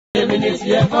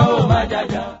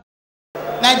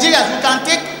Nigerians,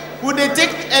 would they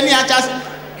take any chance?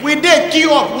 We they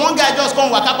queue up. One guy just come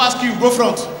waka pass queue, go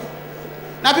front.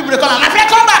 Now people they call him, my friend,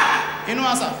 come back. You know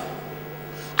answer.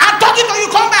 I'm talking to you,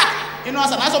 come back. You know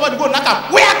answer. Now somebody go knock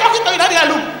him. We are talking to you. Now they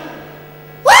look.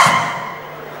 What?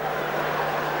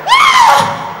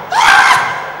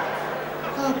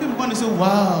 People want to say,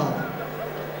 wow,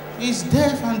 he's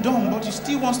deaf and dumb, but he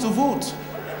still wants to vote.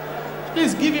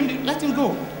 Please give him, let him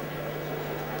go.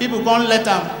 People can't let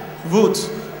him vote.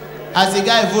 As the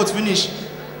guy votes finish,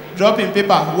 drop in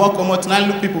paper, walk come out, 9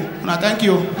 look people. Now thank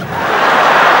you.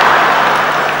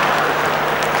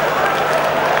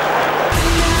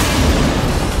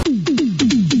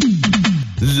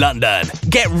 London,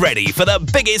 get ready for the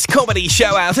biggest comedy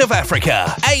show out of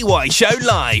Africa. AY Show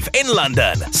live in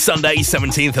London, Sunday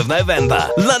 17th of November,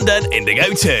 London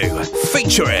INDIGO2,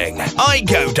 featuring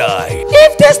INDIGO2.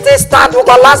 If this start, we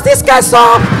gonna last this guy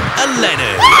song.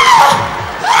 Elenu.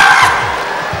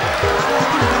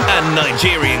 And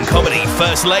Nigerian comedy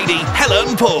First Lady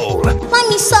Helen Paul.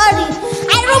 Mommy, sorry.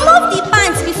 I removed the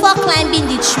pants before climbing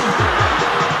the tree.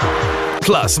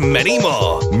 Plus many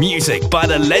more. Music by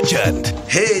the legend.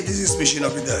 Hey, this is Mission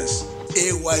Obidas.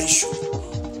 AY Show.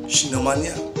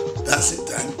 Shinomania. Dancing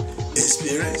time.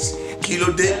 Experience.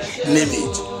 Kilo day. Name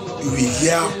it. You will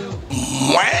hear.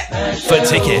 For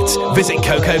tickets, visit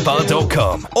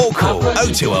COKOBAR.com or call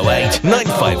 0208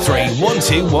 953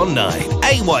 1219.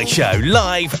 AY Show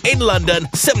live in London,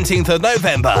 17th of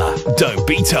November. Don't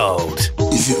be told.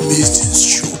 If you miss this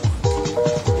show,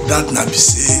 that not be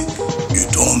say you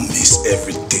don't miss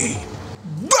everything.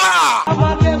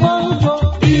 Bah!